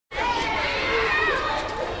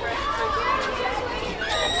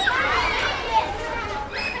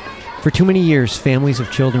For too many years, families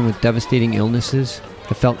of children with devastating illnesses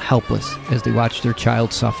have felt helpless as they watch their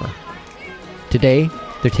child suffer. Today,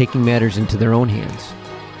 they're taking matters into their own hands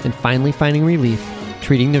and finally finding relief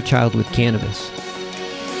treating their child with cannabis.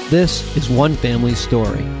 This is one family's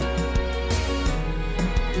story.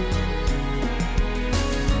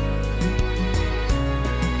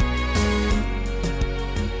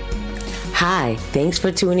 Hi, thanks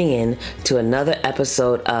for tuning in to another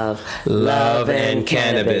episode of Love and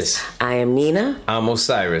Cannabis. I am Nina. I'm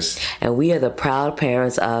Osiris. And we are the proud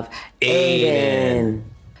parents of Aiden.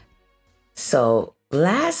 So,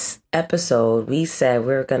 last episode, we said we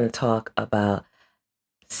were going to talk about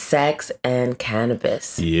sex and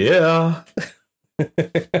cannabis. Yeah.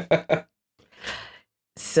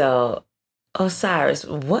 So, Osiris,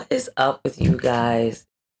 what is up with you guys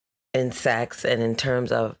in sex and in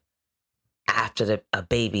terms of after a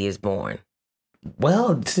baby is born?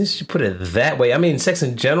 Well, since you put it that way, I mean, sex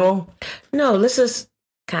in general? No, let's just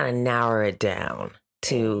kind of narrow it down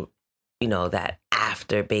to, that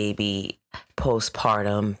after baby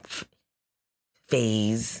postpartum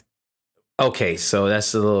phase. Okay, so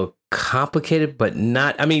that's a little complicated, but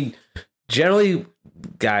not, I mean, generally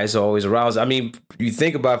guys are always aroused. I mean, you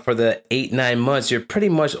think about for the 8-9 months, you're pretty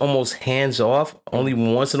much almost hands off. Only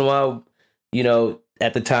once in a while,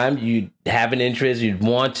 at the time you'd have an interest, you'd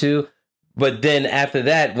want to, but then after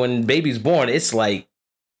that, when baby's born, it's like,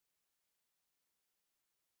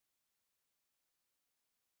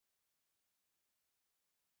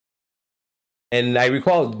 and I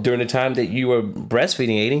recall during the time that you were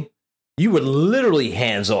breastfeeding, Aiden, you were literally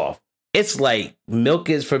hands off. It's like milk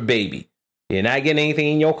is for baby. You're not getting anything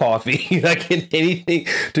in your coffee. You're not getting anything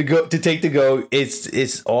to take to go.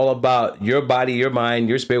 It's all about your body, your mind,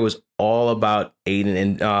 your spirit was all about Aiden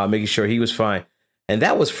and making sure he was fine. And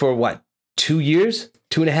that was for what, 2 years?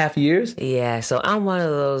 2.5 years? Yeah, so I'm one of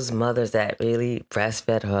those mothers that really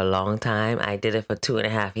breastfed for a long time. I did it for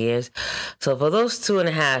 2.5 years. So for those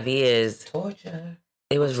 2.5 years, Torture.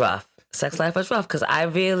 It was rough. Sex life was rough because I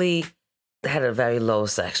really had a very low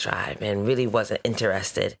sex drive and really wasn't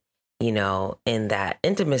interested, in that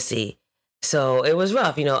intimacy. So it was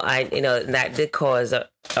rough, that did cause a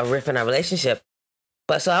rift in our relationship.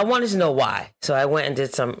 But so I wanted to know why. So I went and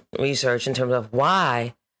did some research in terms of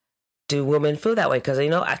why do women feel that way? Because,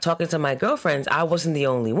 I talking to my girlfriends, I wasn't the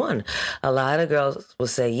only one. A lot of girls will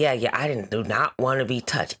say, yeah, I do not want to be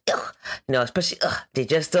touched. Ugh. Especially, they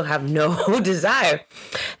just still have no desire.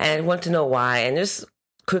 And I want to know why. And just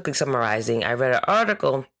quickly summarizing, I read an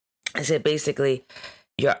article. I said, basically,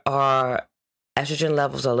 our estrogen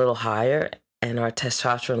levels are a little higher and our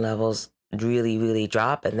testosterone levels really, really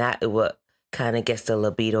drop. And that is what kind of gets the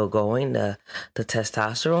libido going, the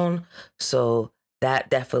testosterone. So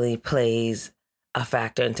that definitely plays a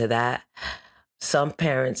factor into that. Some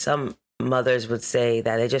mothers would say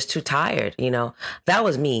that they're just too tired. That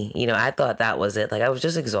was me. I thought that was it. Like I was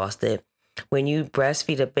just exhausted. When you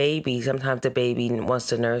breastfeed a baby, sometimes the baby wants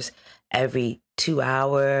to nurse every 2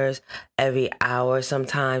 hours, every hour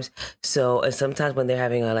sometimes. So, and sometimes when they're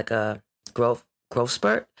having a growth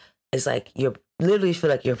spurt, it's like you literally feel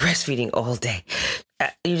like you're breastfeeding all day.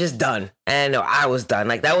 You're just done. And I was done.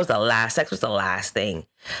 Like sex was the last thing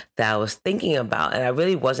that I was thinking about. And I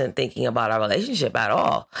really wasn't thinking about our relationship at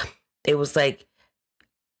all. It was like,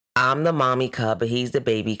 I'm the mommy cub, but he's the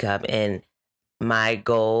baby cub. And my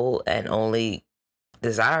goal and only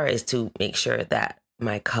desire is to make sure that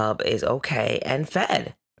my cub is okay and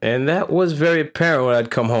fed. And that was very apparent when I'd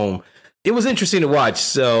come home. It was interesting to watch.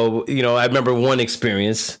 So, I remember one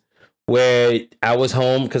experience where I was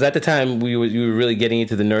home, because at the time we were really getting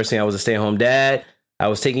into the nursing. I was a stay-at-home dad. I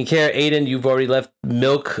was taking care of Aiden. You've already left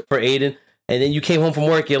milk for Aiden. And then you came home from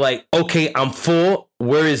work. You're like, okay, I'm full.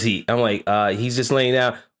 Where is he? I'm like, he's just laying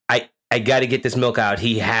down. I got to get this milk out.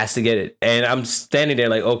 He has to get it. And I'm standing there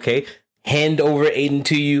like, okay, hand over Aiden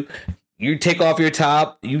to you. You take off your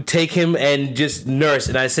top. You take him and just nurse.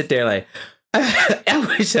 And I sit there like, I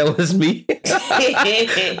wish that was me. I'm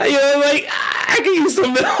like, I can use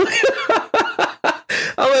some milk.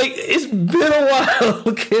 I'm like, it's been a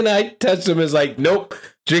while. Can I touch him? It's like, nope,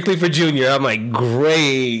 strictly for Junior. I'm like,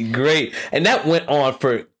 great. And that went on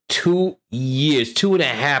for 2 years, 2.5,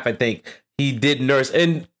 I think. He did nurse.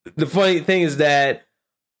 And the funny thing is that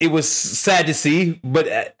it was sad to see,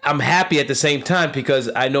 but I'm happy at the same time because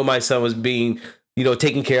I know my son was being,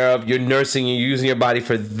 taken care of. You're nursing, you're using your body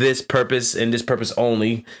for this purpose and this purpose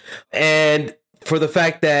only. And for the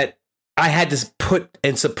fact that I had to put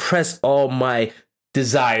and suppress all my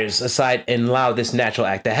desires aside and allow this natural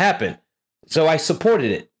act to happen. So I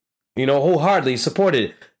supported it, wholeheartedly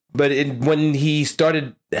supported it. But when he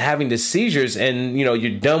started having the seizures and, you know,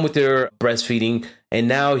 you're done with your breastfeeding and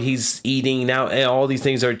now he's eating now and all these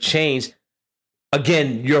things are changed.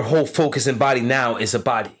 Again, your whole focus and body now is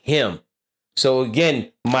about him. So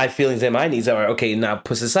again, my feelings and my needs are, okay, now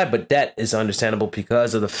put aside. But that is understandable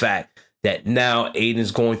because of the fact that now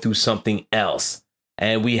Aiden's going through something else.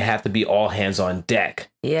 And we have to be all hands on deck.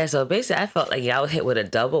 Yeah, so basically I felt like I was hit with a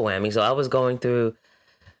double whammy. So I was going through,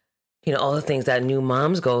 you know, all the things that new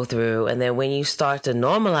moms go through. And then when you start to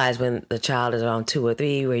normalize when the child is around 2 or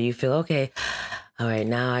 3, where you feel, okay, all right,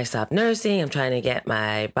 now I stopped nursing. I'm trying to get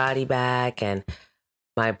my body back and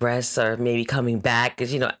my breasts are maybe coming back.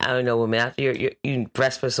 Because, you know, I don't know, women, after you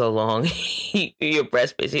breast for so long, your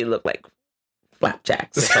breasts basically look like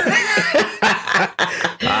flapjacks or something.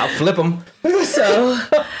 I'll flip them. So,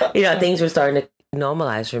 you know, things were starting to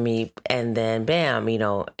normalize for me. And then, bam, you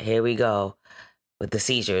know, here we go with the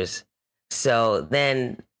seizures. So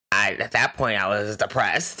then at that point, I was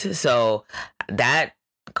depressed. So that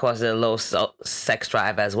caused a low sex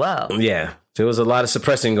drive as well. Yeah. There was a lot of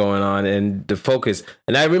suppressing going on and the focus.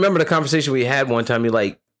 And I remember the conversation we had one time. You're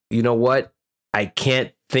like, you know what? I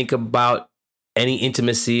can't think about any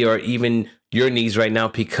intimacy or even your needs right now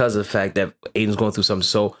because of the fact that Aiden's going through something.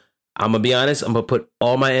 So I'm going to be honest. I'm going to put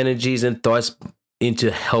all my energies and thoughts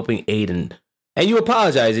into helping Aiden. And you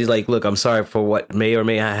apologize. He's like, look, I'm sorry for what may or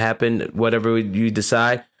may not happen, whatever you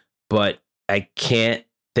decide. But I can't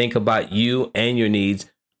think about you and your needs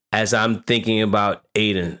as I'm thinking about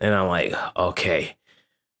Aiden. And I'm like, okay.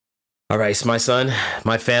 All right, it's my son,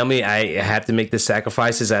 my family. I have to make the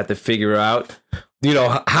sacrifices. I have to figure out, you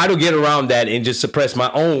know, how to get around that and just suppress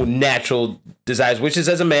my own natural desires, which is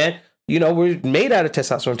as a man, you know, we're made out of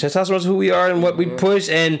testosterone. Testosterone is who we are and what we push.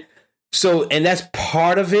 And so, and that's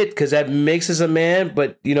part of it because that makes us a man,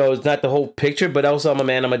 but, you know, it's not the whole picture. But also I'm a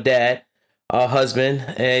man, I'm a dad, a husband,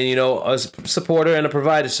 and, you know, a supporter and a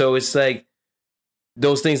provider. So it's like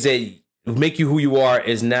those things that make you who you are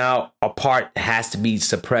is now a part has to be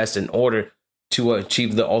suppressed in order to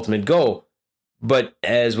achieve the ultimate goal. But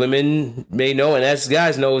as women may know, and as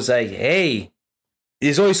guys know, it's like, hey,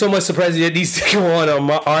 there's only so much suppressing that needs to go on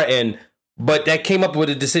our end. But that came up with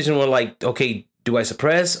a decision where like, okay, do I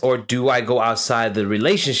suppress or do I go outside the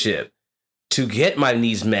relationship to get my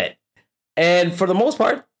needs met? And for the most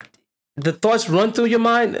part, the thoughts run through your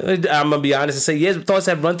mind. I'm going to be honest and say, yes, thoughts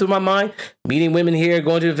have run through my mind. Meeting women here,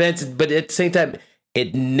 going to events. But at the same time,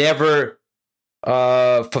 it never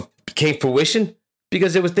came fruition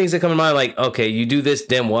because there was things that come in mind like, okay, you do this,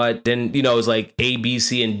 then what? Then, you know, it's like A, B,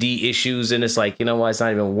 C, and D issues. And it's like, you know what? It's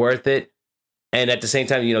not even worth it. And at the same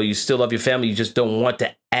time, you know, you still love your family. You just don't want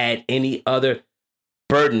to add any other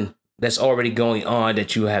burden that's already going on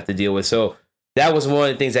that you have to deal with. So that was one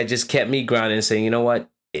of the things that just kept me grounded and saying, you know what?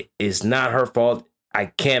 It's not her fault. I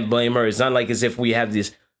can't blame her. It's not like as if we have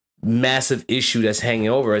this massive issue that's hanging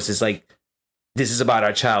over us. It's like, this is about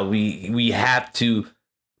our child. We have to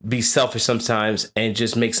be selfish sometimes and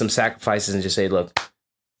just make some sacrifices and just say, look,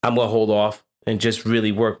 I'm going to hold off and just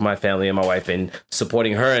really work my family and my wife and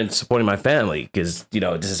supporting her and supporting my family. Because, you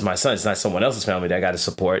know, this is my son. It's not someone else's family that I got to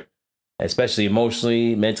support, especially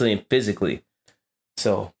emotionally, mentally, and physically.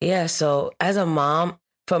 So, yeah. So as a mom,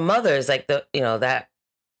 for mothers, like that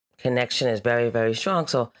connection is very, very strong.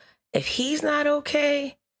 So if he's not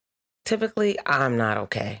okay, typically I'm not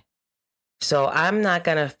okay. So I'm not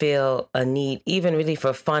going to feel a need, even really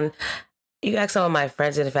for fun. You ask some of my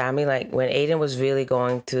friends and family, like when Aiden was really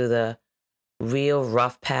going through the real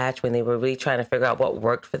rough patch, when they were really trying to figure out what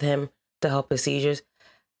worked for him to help his seizures,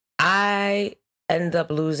 I ended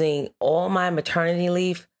up losing all my maternity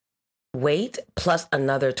leave weight plus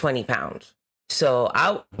another 20 pounds. So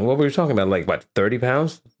what were you talking about? Like what, 30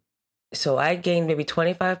 pounds? So I gained maybe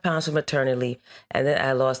 25 pounds from maternity leave, and then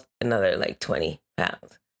I lost another like 20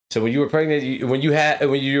 pounds. So when you were pregnant, when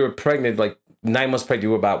you were pregnant, like 9 months pregnant, you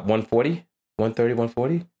were about 140, 130,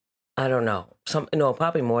 140? I don't know.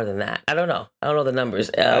 Probably more than that. I don't know. I don't know the numbers.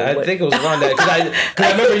 I think it was around that. Because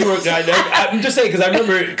I remember you were, I'm just saying, because I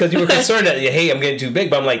remember, because you were concerned that, hey, I'm getting too big.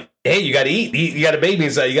 But I'm like, hey, you got to eat. You got a baby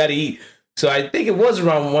inside. You got to eat. So I think it was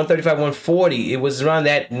around 135, 140. It was around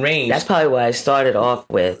that range. That's probably what I started off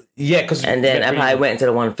with. Yeah, because and then I probably went into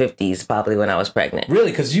the 150s probably when I was pregnant.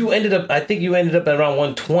 Really? Because I think you ended up at around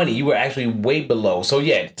 120. You were actually way below. So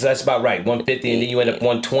yeah, that's about right. 150, and then you end up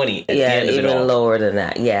 120 at the end of it all. Even lower than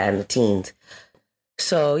that. Yeah, in the teens.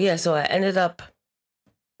 So yeah, so I ended up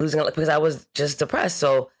losing because I was just depressed.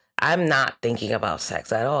 So I'm not thinking about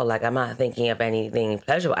sex at all. Like I'm not thinking of anything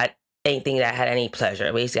pleasurable. Anything that had any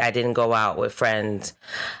pleasure. Basically, I didn't go out with friends.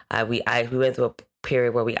 We went through a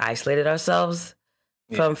period where we isolated ourselves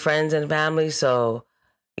from friends and family. So,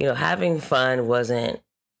 having fun wasn't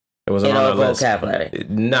It wasn't in on our our list. vocabulary.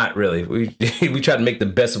 Not really. We tried to make the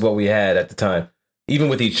best of what we had at the time, even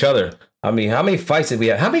with each other. I mean, how many fights did we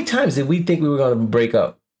have? How many times did we think we were going to break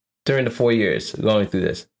up during the 4 years going through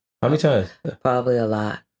this? How many times? Probably a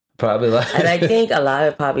lot. Probably a lot. And I think a lot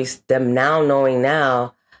of probably them now knowing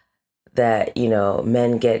now that,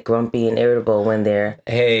 men get grumpy and irritable when they're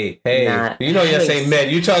Hey, not you're saying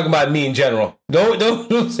men. You're talking about me in general. Don't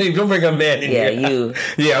bring a man in here. you.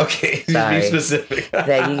 Yeah, okay. Sorry. Be specific.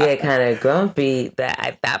 That you get kind of grumpy,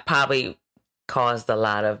 that probably caused a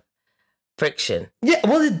lot of friction. Yeah,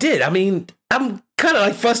 well, it did. I mean, I'm kind of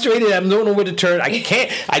like frustrated. I don't know where to turn. I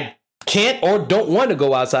can't or don't want to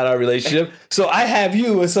go outside our relationship. So I have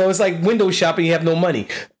you. And so it's like window shopping. You have no money.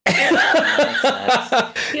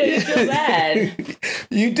 You feel bad.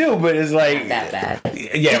 You do, but it's like... Not that bad.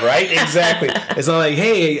 Yeah, right? Exactly. It's not like,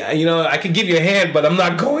 hey, I could give you a hand, but I'm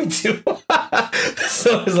not going to.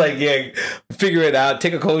 So it's like, yeah, figure it out.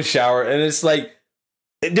 Take a cold shower. And it's like,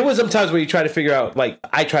 there was some times where you try to figure out, like,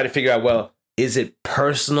 I try to figure out, well, is it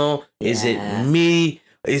personal? Is it me?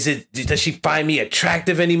 Does she find me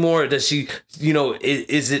attractive anymore? Does she,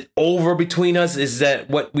 is it over between us? Is that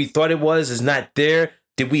what we thought it was? Is not there?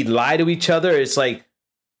 Did we lie to each other? It's like,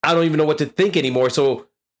 I don't even know what to think anymore. So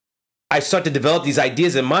I start to develop these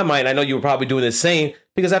ideas in my mind. I know you were probably doing the same,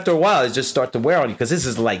 because after a while, it just starts to wear on you, because this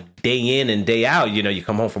is like day in and day out. You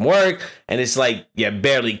come home from work and it's like, you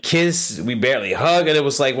barely kiss, we barely hug. And it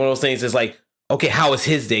was like one of those things. It's like, okay, how was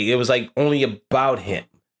his day? It was like only about him.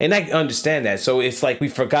 And I understand that. So it's like we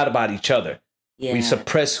forgot about each other. Yeah. We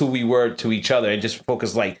suppressed who we were to each other and just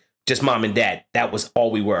focused like just mom and dad. That was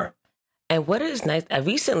all we were. And what is nice,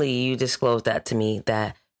 recently you disclosed that to me,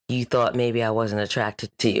 that you thought maybe I wasn't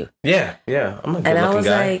attracted to you. Yeah. I'm a good-looking guy. And I was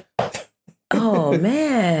like, oh,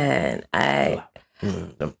 man. I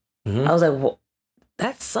was like, well,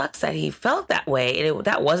 that sucks that he felt that way. And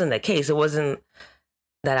that wasn't the case. It wasn't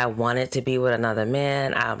that I wanted to be with another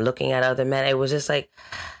man. I'm looking at other men. It was just like,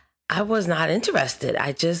 I was not interested.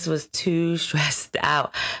 I just was too stressed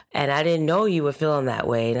out. And I didn't know you were feeling that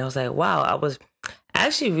way. And I was like, wow, I was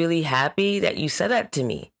actually really happy that you said that to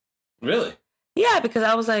me. Really? Yeah, because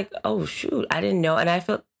I was like, oh, shoot, I didn't know. And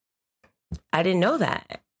I didn't know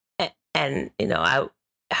that. And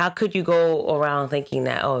how could you go around thinking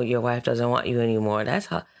that, oh, your wife doesn't want you anymore? That's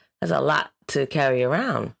a lot to carry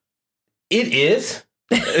around. It is.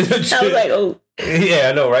 I was like, oh. Yeah,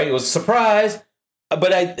 I know, right? It was a surprise.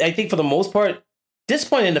 But I think for the most part,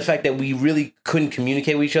 disappointed in the fact that we really couldn't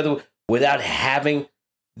communicate with each other without having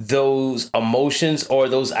those emotions or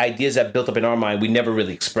those ideas that built up in our mind we never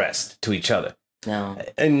really expressed to each other. No.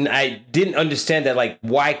 And I didn't understand that, like,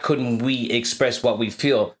 why couldn't we express what we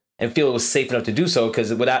feel and feel it was safe enough to do so?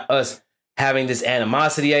 Because without us having this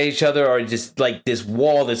animosity at each other, or just like this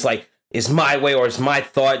wall that's like, it's my way or it's my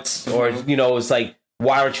thoughts, or, it's like,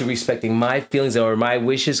 why aren't you respecting my feelings or my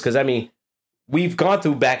wishes? Because, I mean, we've gone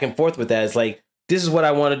through back and forth with that. It's like, this is what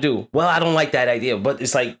I want to do. Well, I don't like that idea. But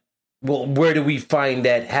it's like, well, where do we find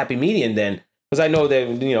that happy median then? Because I know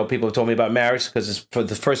that, people have told me about marriage, because it's for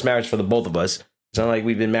the first marriage for the both of us. It's not like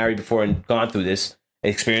we've been married before and gone through this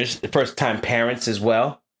experience. The first time parents as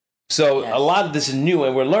well. So yes. A lot of this is new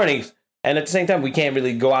and we're learning. And at the same time, we can't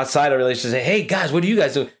really go outside our relationship and say, hey, guys, what do you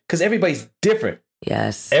guys do? Because everybody's different.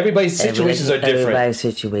 Yes. Everybody's situations are different. Everybody's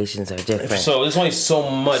situations are different. So there's only so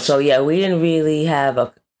much. So, yeah, we didn't really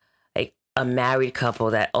have a married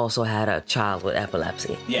couple that also had a child with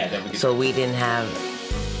epilepsy. Yeah. So we didn't have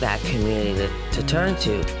that community to turn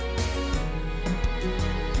to.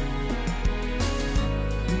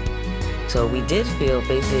 So we did feel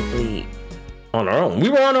basically on our own. We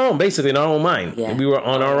were on our own, basically in our own mind. Yeah. We were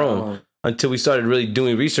on our own until we started really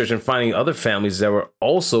doing research and finding other families that were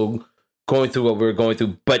also going through what we were going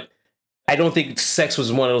through. But I don't think sex was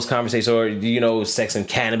one of those conversations, or, sex and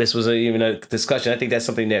cannabis was even a discussion. I think that's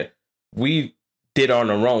something that we did on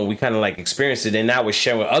our own. We kind of like experienced it. And now we're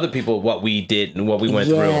sharing with other people what we did and what we went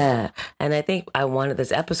through. Yeah. And I think I wanted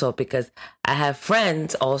this episode because I have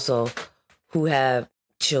friends also who have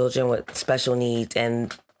children with special needs,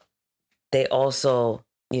 and they also,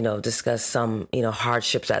 discuss some,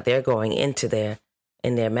 hardships that they're going into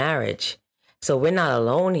in their marriage. So we're not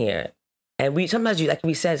alone here. And sometimes like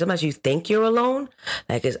we said, sometimes you think you're alone,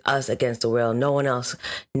 like it's us against the world. No one else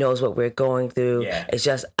knows what we're going through. Yeah. It's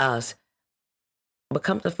just us. But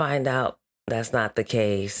come to find out, that's not the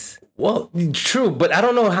case. Well, true, but I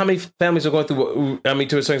don't know how many families are going through.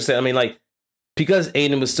 To a certain extent, because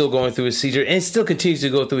Aiden was still going through his seizure and still continues to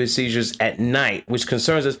go through his seizures at night, which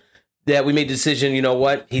concerns us. that we made the decision, you know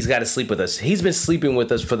what? He's got to sleep with us. He's been sleeping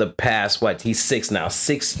with us for the past, he's 6 now,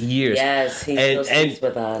 6 years. Yes, he still sleeps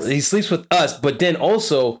with us. He sleeps with us, but then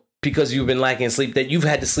also because you've been lacking sleep, that you've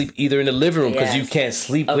had to sleep either in the living room because you can't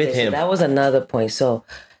sleep with him. So that was another point. So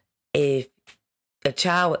if a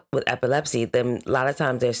child with epilepsy, then a lot of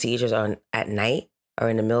times their seizures are at night or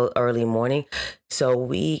in the early morning. So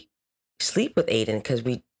we sleep with Aiden because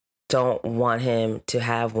we don't want him to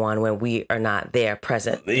have one when we are not there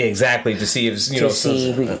present. Yeah, exactly. To see if to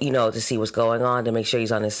see what's going on, to make sure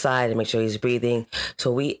he's on his side, to make sure he's breathing.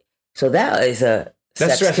 So that is a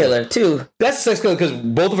sex killer too. That's a sex killer because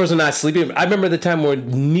both of us are not sleeping. I remember the time where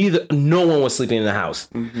no one was sleeping in the house.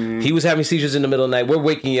 Mm-hmm. He was having seizures in the middle of the night. We're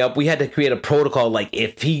waking up. We had to create a protocol. Like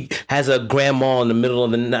if he has a grandma in the middle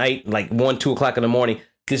of the night, like 1, 2 o'clock in the morning,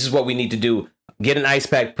 this is what we need to do. Get an ice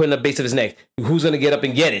pack, put in the base of his neck. Who's going to get up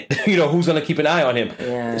and get it? Who's going to keep an eye on him?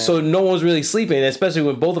 Yeah. So no one was really sleeping, especially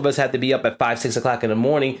when both of us had to be up at 5, 6 o'clock in the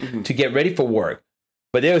morning to get ready for work.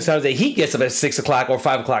 But there was times that he gets up at 6 o'clock or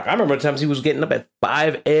 5 o'clock. I remember times he was getting up at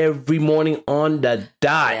 5 every morning on the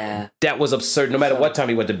dot. Yeah. That was absurd, no matter what time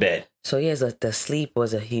he went to bed. So yes, the sleep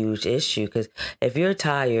was a huge issue because if you're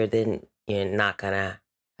tired, then you're not going to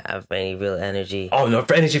have any real energy. Oh, no,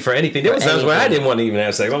 for energy for anything. There was times where I didn't want to even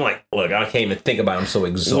have sex. I'm like, look, I can't even think about it. I'm so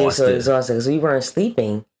exhausted. You're so exhausted because we weren't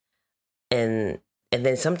sleeping. And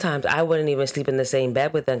then sometimes I wouldn't even sleep in the same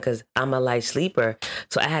bed with them because I'm a light sleeper.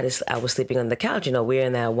 So I was sleeping on the couch. We're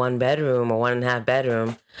in that 1 bedroom or 1.5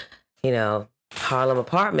 bedroom, Harlem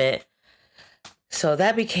apartment. So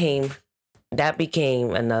that became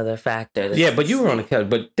another factor. Yeah, but you were on the couch.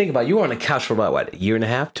 But think about it, you were on the couch for about, what,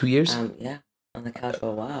 1.5, 2 years? Yeah. On the couch for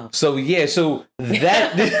a while. So that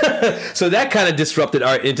so that kind of disrupted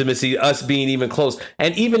our intimacy, us being even close.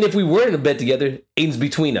 And even if we were in a bed together, Aiden's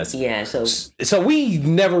between us. Yeah. So we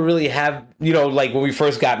never really have, like when we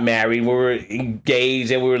first got married, we were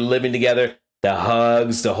engaged and we were living together, the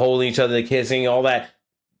hugs, the holding each other, the kissing, all that.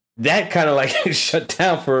 That kind of like shut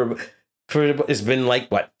down for it's been like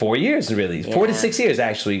 4 years really, yeah. 4 to 6 years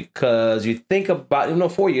actually, because you think about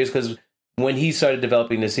 4 years because when he started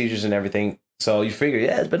developing the seizures and everything. So you figure,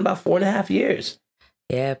 it's been about 4.5 years.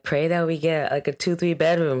 Yeah, pray that we get like a 2-3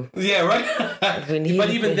 bedroom. Yeah, right.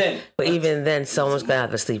 But even then, someone's gonna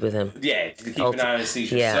have to sleep with him. Yeah, to keep an eye on the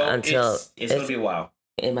seizures. Yeah, so until it's gonna be a while.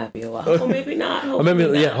 It might be a while, or maybe not.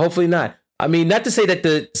 Hopefully not. I mean, not to say that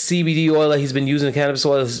the CBD oil that he's been using, the cannabis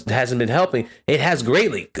oil, hasn't been helping. It has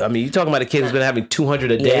greatly. I mean, you're talking about a kid who's been having 200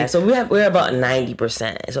 a day. Yeah, so we're about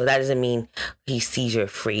 90%. So that doesn't mean he's seizure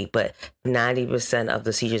free, but 90% of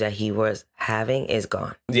the seizures that he was having is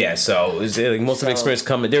gone. Yeah, so most of the experience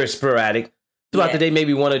coming, they're sporadic throughout the day,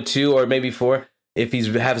 maybe 1 or 2 or maybe 4. If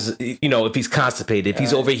if he's constipated, if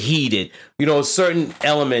he's overheated, certain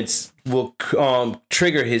elements will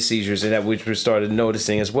trigger his seizures, and that which we started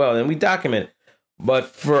noticing as well, and we document it. But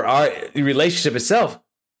for our relationship itself,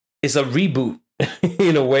 it's a reboot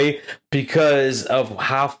in a way because of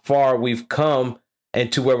how far we've come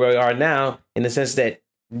and to where we are now, in the sense that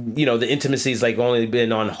the intimacy's like only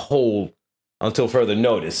been on hold until further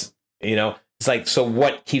notice. It's like, so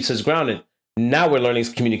what keeps us grounded? Now we're learning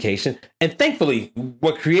communication. And thankfully,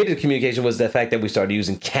 what created communication was the fact that we started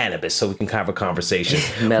using cannabis so we can have a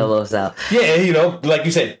conversation. Mellow us out. Yeah, like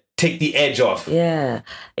you said, take the edge off. Yeah.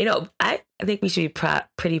 I think we should be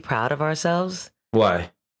pretty proud of ourselves.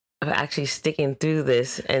 Why? For actually sticking through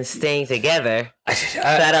this and staying together.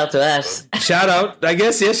 Shout out to us. Shout out, I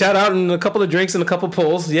guess. Yeah, shout out, and a couple of drinks and a couple of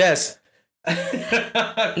pulls. Yes.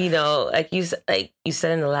 Like you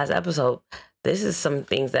said in the last episode, this is some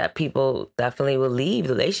things that people definitely will leave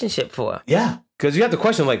the relationship for. Yeah, because you have to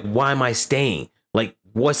question, like, why am I staying? Like,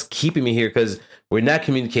 what's keeping me here? Because we're not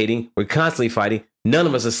communicating. We're constantly fighting. None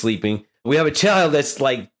of us are sleeping. We have a child that's,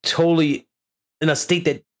 like, totally in a state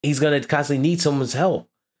that he's going to constantly need someone's help.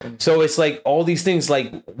 So it's like all these things,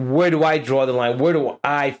 like, where do I draw the line? Where do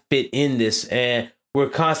I fit in this? And we're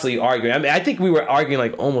constantly arguing. I mean, I think we were arguing,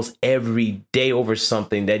 like, almost every day over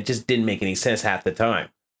something that just didn't make any sense half the time.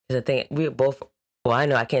 The thing, we both, well, I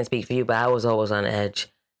know I can't speak for you, but I was always on edge.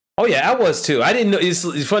 Oh yeah, I was too. I didn't know.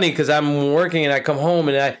 It's funny because I'm working and I come home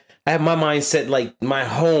and I have my mindset like my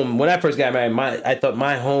home. When I first got married, I thought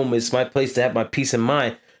my home is my place to have my peace of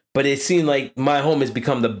mind. But it seemed like my home has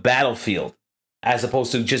become the battlefield as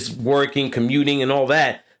opposed to just working, commuting, and all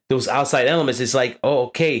that. Those outside elements, it's like, oh,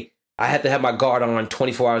 okay, I have to have my guard on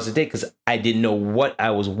 24 hours a day because I didn't know what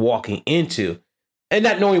I was walking into. And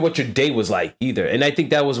not knowing what your day was like either. And I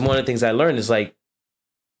think that was one of the things I learned is like,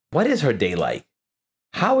 what is her day like?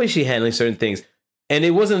 How is she handling certain things? And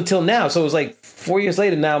it wasn't until now. So it was like 4 years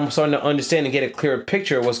later, now I'm starting to understand and get a clearer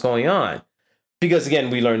picture of what's going on. Because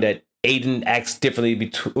again, we learned that Aiden acts differently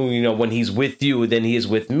between, when he's with you than he is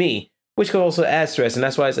with me, which could also add stress. And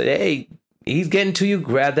that's why I said, hey, he's getting to you.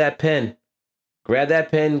 Grab that pen,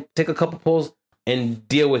 take a couple pulls and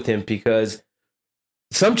deal with him, because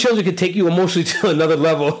some children can take you emotionally to another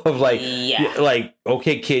level of like,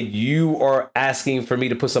 okay, kid, you are asking for me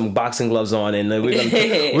to put some boxing gloves on, and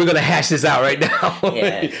we're gonna hash this out right now.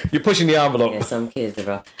 Yeah. You're pushing the envelope. Yeah, some kids,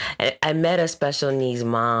 bro. I met a special needs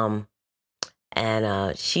mom,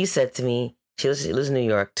 and she said to me, she lives in New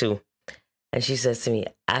York too, and she says to me,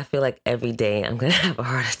 I feel like every day I'm gonna have a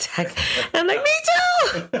heart attack. And I'm like, me too.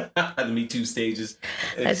 The Me Too stages.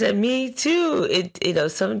 I said, me too.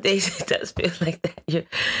 Some days it does feel like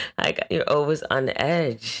that. You're always on the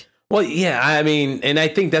edge. Well, yeah, I mean, and I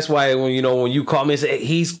think that's why when you call me and say,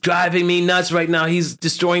 he's driving me nuts right now, he's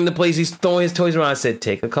destroying the place, he's throwing his toys around, I said,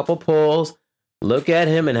 take a couple pulls, look at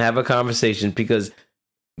him, and have a conversation, because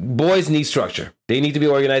boys need structure. They need to be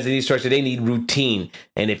organized. They need structure. They need routine.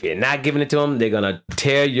 And if you're not giving it to them, they're going to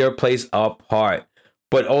tear your place apart.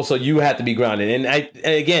 But also, you have to be grounded. And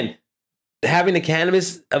again, having the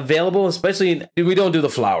cannabis available, especially, we don't do the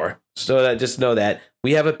flower. So just know that.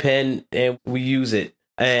 We have a pen and we use it.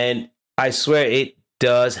 And I swear it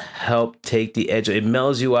does help take the edge. It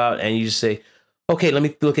mellows you out, and you just say, okay, let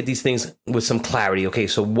me look at these things with some clarity. Okay,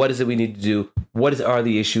 so what is it we need to do? What are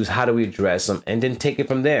the issues? How do we address them? And then take it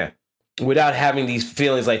from there without having these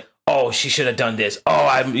feelings like, oh, she should have done this.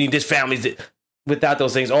 Oh, this family's... Without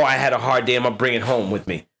those things, I had a hard day, I'm going to bring it home with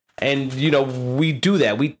me. And, we do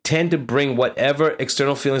that. We tend to bring whatever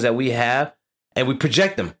external feelings that we have, and we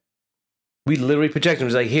project them. We literally project them.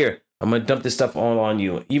 It's like, here, I'm going to dump this stuff all on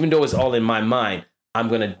you. Even though it's all in my mind, I'm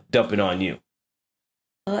going to dump it on you.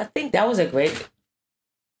 Well, I think that was very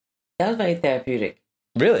therapeutic.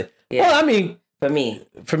 Really? Yeah. Well, I mean...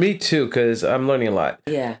 For me too, because I'm learning a lot.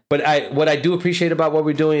 Yeah. But what I do appreciate about what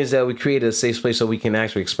we're doing is that we created a safe place so we can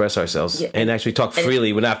actually express ourselves and actually talk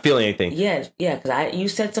freely. We're not feeling anything. Yeah, because you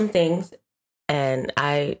said some things, and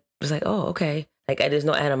I was like, oh, okay. Like, there's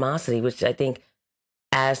no animosity, which I think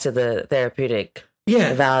adds to the therapeutic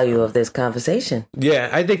value of this conversation. Yeah,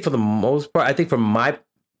 I think for the most part, from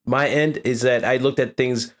my end is that I looked at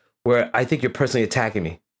things where I think you're personally attacking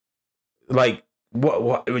me. Like,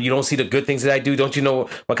 what you don't see the good things that I do? Don't you know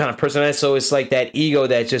what kind of person I am? So it's like that ego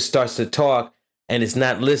that just starts to talk and it's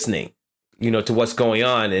not listening, to what's going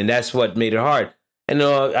on. And that's what made it hard. And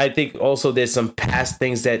I think also there's some past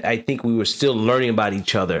things that I think we were still learning about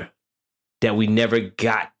each other that we never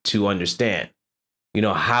got to understand,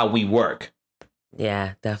 how we work.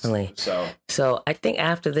 Yeah, definitely. So I think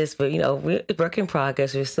after this, but we're work in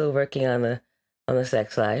progress. We're still working on the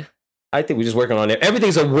sex life. I think we're just working on it.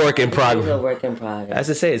 Everything's a work in progress. It's a work in progress. As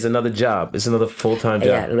I say, it's another job. It's another full-time job.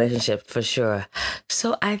 Yeah, relationship for sure.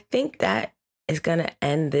 So I think that is going to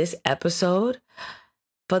end this episode.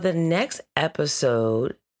 For the next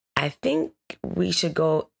episode, I think we should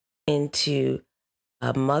go into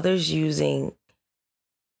mothers using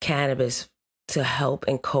cannabis to help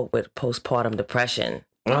and cope with postpartum depression.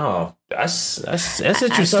 Oh, that's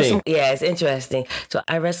interesting. It's interesting. So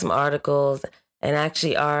I read some articles, and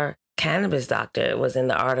actually our cannabis doctor was in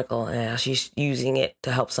the article, and she's using it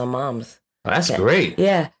to help some moms. That's great.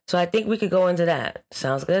 Yeah. So I think we could go into that.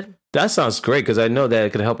 Sounds good? That sounds great, because I know that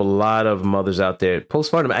it could help a lot of mothers out there.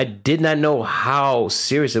 Postpartum, I did not know how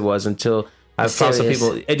serious it was until I found some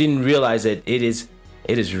people. I didn't realize that it is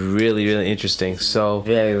really, really interesting. So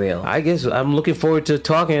very real. I guess I'm looking forward to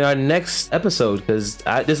talking in our next episode, because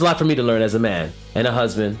there's a lot for me to learn as a man and a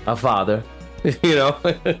husband, a father.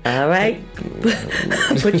 All right.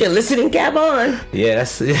 Put your listening cap on.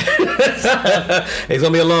 Yes. It's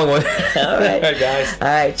gonna be a long one. All right. All right, guys. All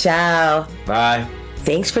right, ciao. Bye.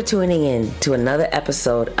 Thanks for tuning in to another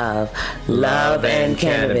episode of Love and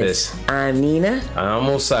Cannabis. I'm Nina. I'm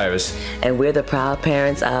Osiris. And we're the proud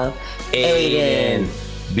parents of Aiden.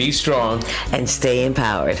 Be strong and stay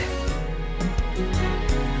empowered.